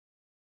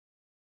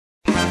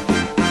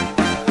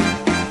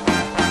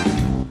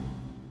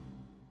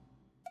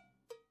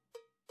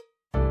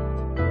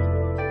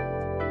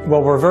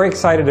Well, we're very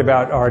excited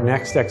about our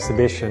next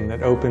exhibition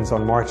that opens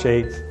on March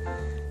 8th.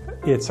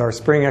 It's our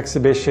spring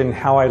exhibition,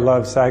 How I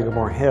Love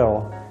Sagamore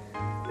Hill,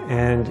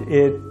 and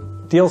it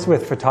deals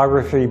with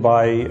photography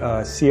by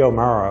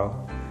Xiomaro,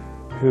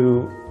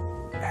 who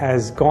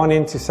has gone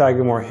into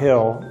Sagamore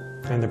Hill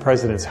and the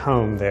president's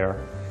home there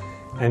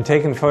and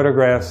taken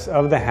photographs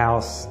of the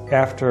house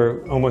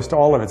after almost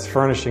all of its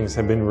furnishings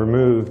have been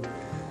removed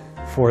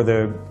for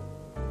the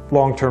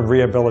long-term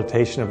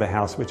rehabilitation of the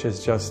house, which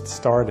has just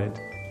started.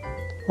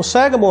 Well,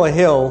 Sagamore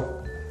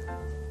Hill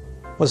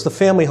was the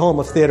family home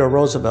of Theodore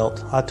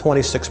Roosevelt, our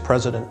 26th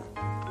president.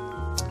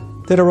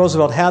 Theodore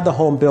Roosevelt had the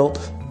home built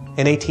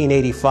in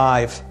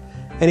 1885,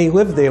 and he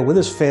lived there with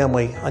his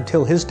family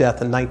until his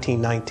death in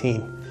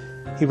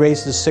 1919. He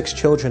raised his 6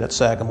 children at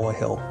Sagamore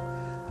Hill,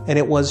 and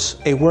it was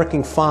a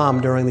working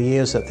farm during the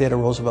years that Theodore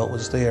Roosevelt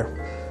was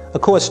there.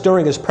 Of course,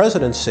 during his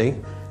presidency,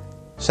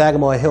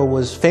 Sagamore Hill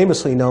was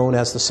famously known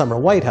as the Summer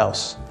White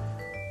House,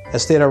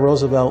 as Theodore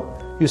Roosevelt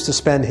used to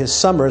spend his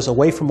summers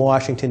away from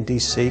Washington,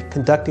 D.C.,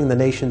 conducting the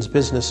nation's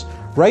business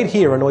right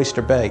here in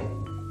Oyster Bay.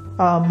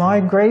 My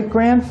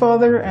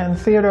great-grandfather and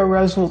Theodore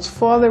Roosevelt's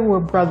father were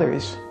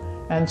brothers,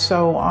 and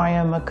so I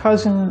am a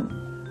cousin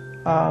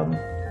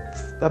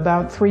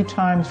about 3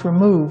 times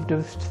removed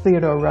of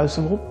Theodore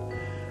Roosevelt.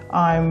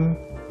 I'm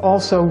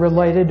also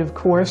related, of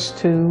course,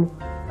 to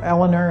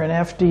Eleanor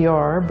and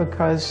FDR,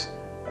 because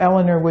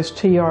Eleanor was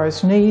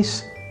TR's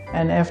niece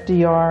and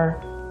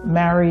FDR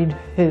married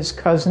his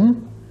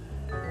cousin.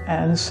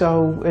 And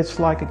so it's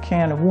like a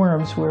can of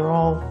worms. We're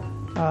all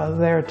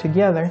there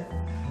together.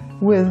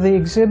 With the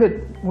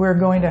exhibit we're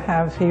going to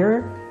have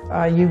here,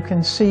 you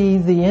can see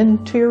the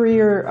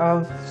interior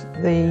of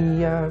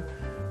the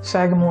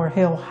Sagamore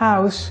Hill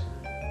house,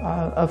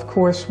 of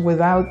course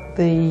without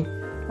the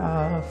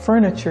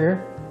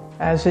furniture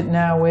as it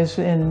now is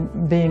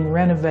being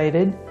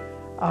renovated.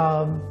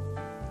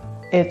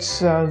 It's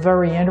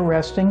very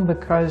interesting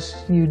because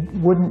you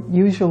wouldn't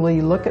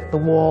usually look at the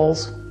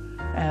walls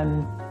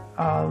and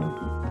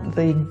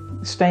the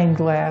stained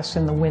glass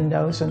in the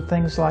windows and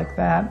things like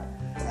that.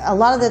 A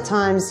lot of the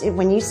times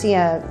when you see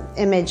an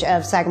image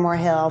of Sagamore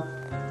Hill,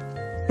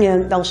 you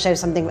know, they'll show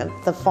something with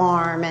the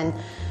farm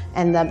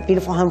and the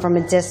beautiful home from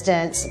a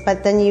distance,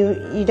 but then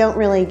you don't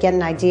really get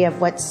an idea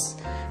of what's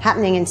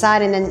happening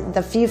inside. And then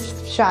the few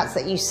shots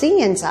that you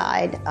see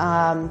inside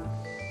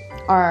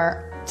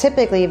are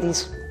typically of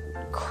these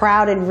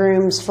crowded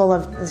rooms full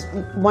of this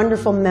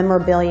wonderful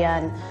memorabilia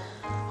and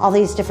all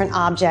these different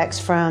objects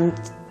from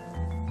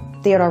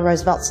Theodore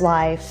Roosevelt's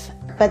life.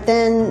 But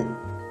then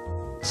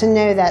to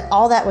know that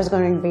all that was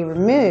going to be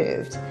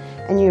removed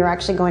and you're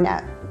actually going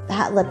to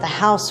let the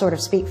house sort of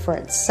speak for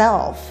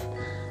itself,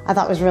 I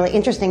thought was really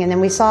interesting. And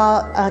then we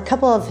saw a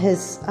couple of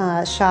his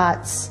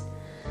shots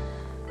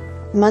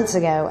months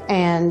ago,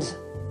 and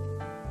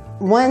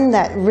one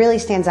that really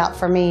stands out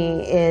for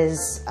me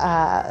is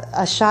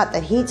a shot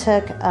that he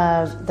took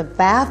of the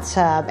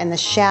bathtub and the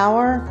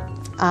shower,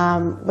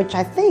 which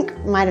I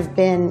think might have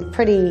been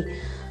pretty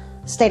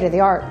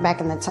state-of-the-art back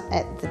in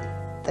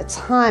the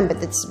time, but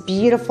it's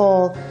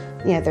beautiful.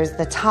 You know, there's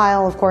the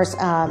tile, of course,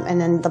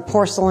 and then the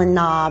porcelain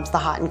knobs, the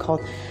hot and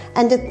cold.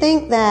 And to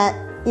think that,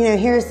 you know,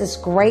 here's this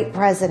great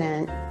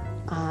president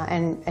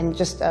and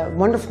just a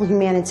wonderful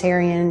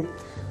humanitarian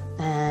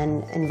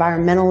and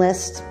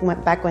environmentalist,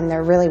 went back when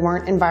there really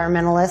weren't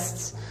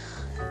environmentalists,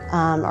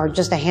 or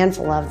just a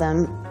handful of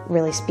them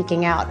really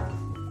speaking out.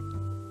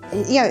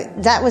 You know,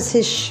 that was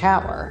his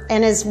shower.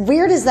 And as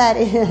weird as that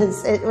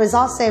is, it was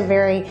also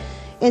very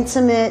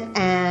intimate,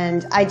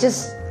 and I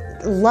just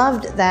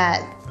loved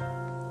that.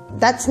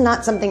 That's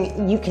not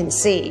something you can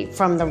see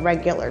from the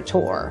regular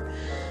tour.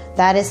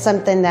 That is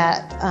something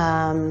that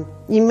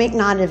you may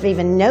not have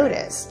even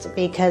noticed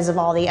because of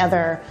all the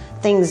other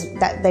things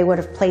that they would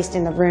have placed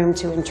in the room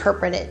to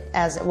interpret it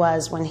as it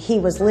was when he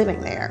was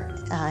living there.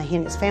 He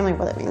and his family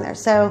were living there.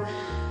 So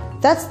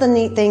that's the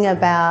neat thing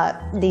about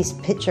these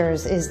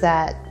pictures, is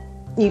that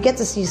you get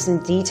to see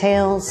some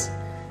details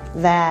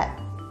that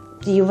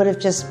you would have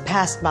just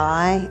passed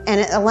by, and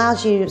it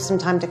allows you some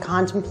time to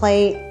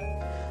contemplate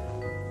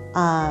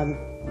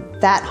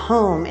that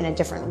home in a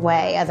different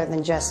way, other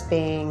than just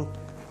being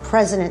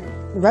President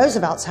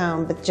Roosevelt's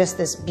home, but just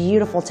this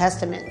beautiful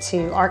testament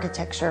to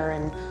architecture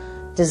and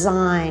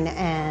design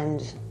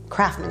and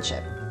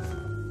craftsmanship.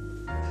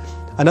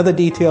 Another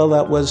detail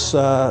that was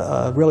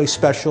really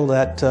special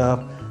that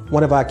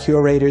one of our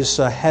curators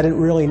hadn't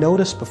really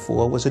noticed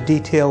before was a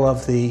detail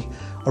of the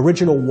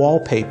original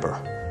wallpaper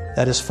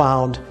that is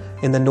found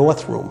in the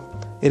north room.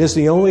 It is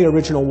the only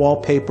original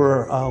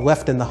wallpaper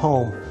left in the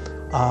home,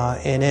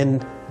 and in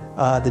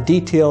the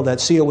detail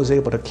that Sia was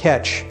able to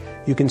catch,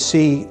 you can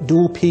see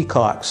dual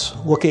peacocks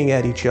looking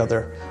at each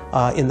other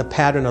in the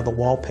pattern of the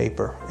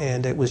wallpaper.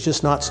 And it was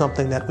just not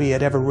something that we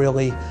had ever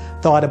really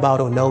thought about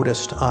or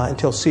noticed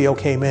until Sia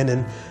came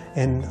in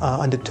and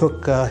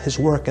undertook his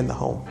work in the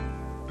home.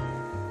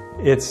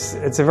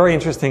 It's a very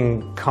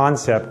interesting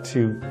concept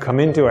to come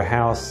into a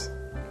house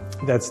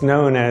that's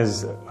known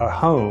as a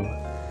home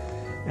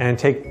and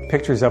take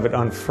pictures of it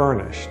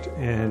unfurnished.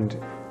 And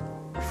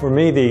for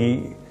me,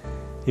 the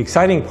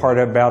exciting part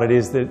about it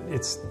is that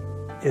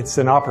it's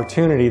an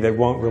opportunity that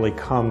won't really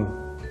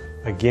come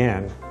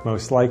again,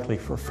 most likely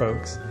for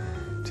folks,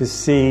 to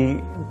see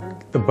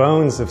the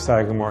bones of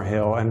Sagamore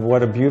Hill and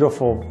what a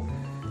beautiful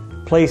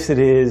place it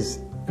is,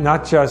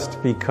 not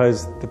just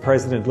because the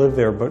president lived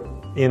there, but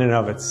in and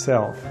of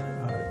itself.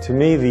 To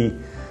me, the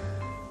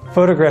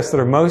photographs that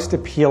are most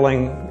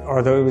appealing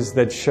are those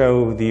that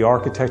show the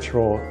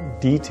architectural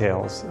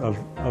details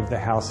of the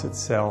house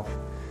itself.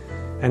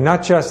 And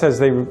not just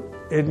as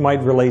it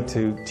might relate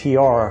to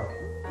TR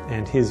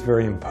and his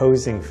very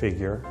imposing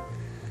figure,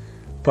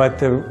 but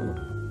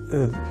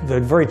the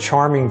very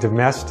charming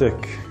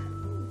domestic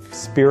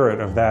spirit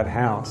of that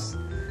house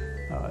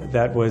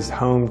that was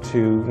home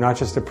to not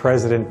just a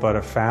president but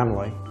a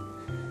family.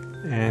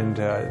 And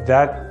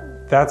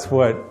that's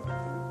what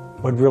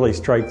really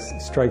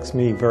strikes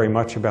me very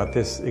much about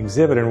this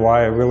exhibit, and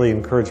why I really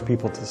encourage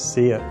people to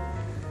see it.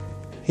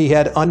 He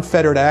had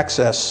unfettered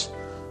access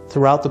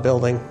throughout the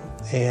building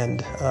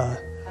and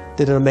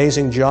did an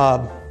amazing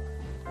job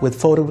with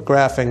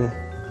photographing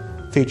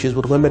features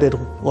with limited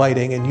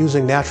lighting and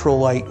using natural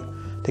light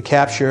to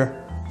capture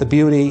the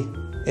beauty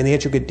and the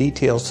intricate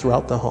details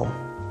throughout the home.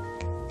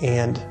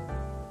 And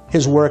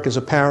his work is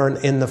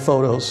apparent in the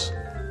photos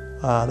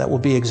that will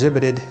be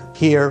exhibited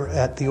here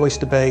at the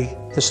Oyster Bay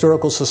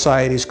Historical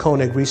Society's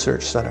Koenig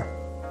Research Center.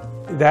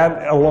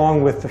 That,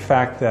 along with the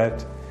fact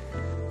that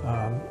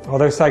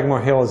although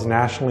Sagamore Hill is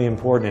nationally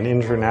important and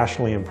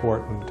internationally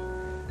important,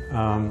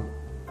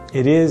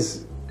 it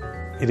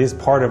is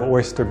part of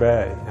Oyster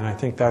Bay, and I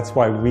think that's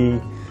why we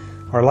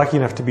are lucky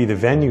enough to be the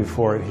venue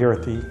for it here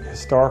at the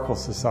Historical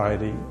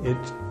Society. It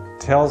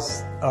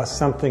tells us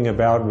something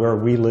about where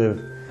we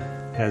live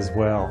as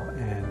well,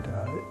 and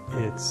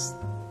it's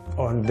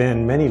on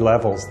then many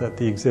levels that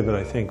the exhibit,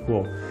 I think,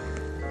 will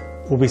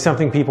be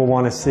something people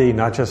want to see,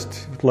 not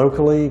just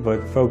locally,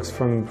 but folks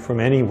from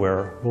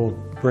anywhere will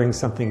bring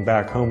something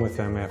back home with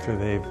them after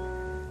they've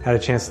had a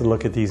chance to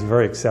look at these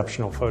very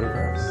exceptional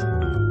photographs.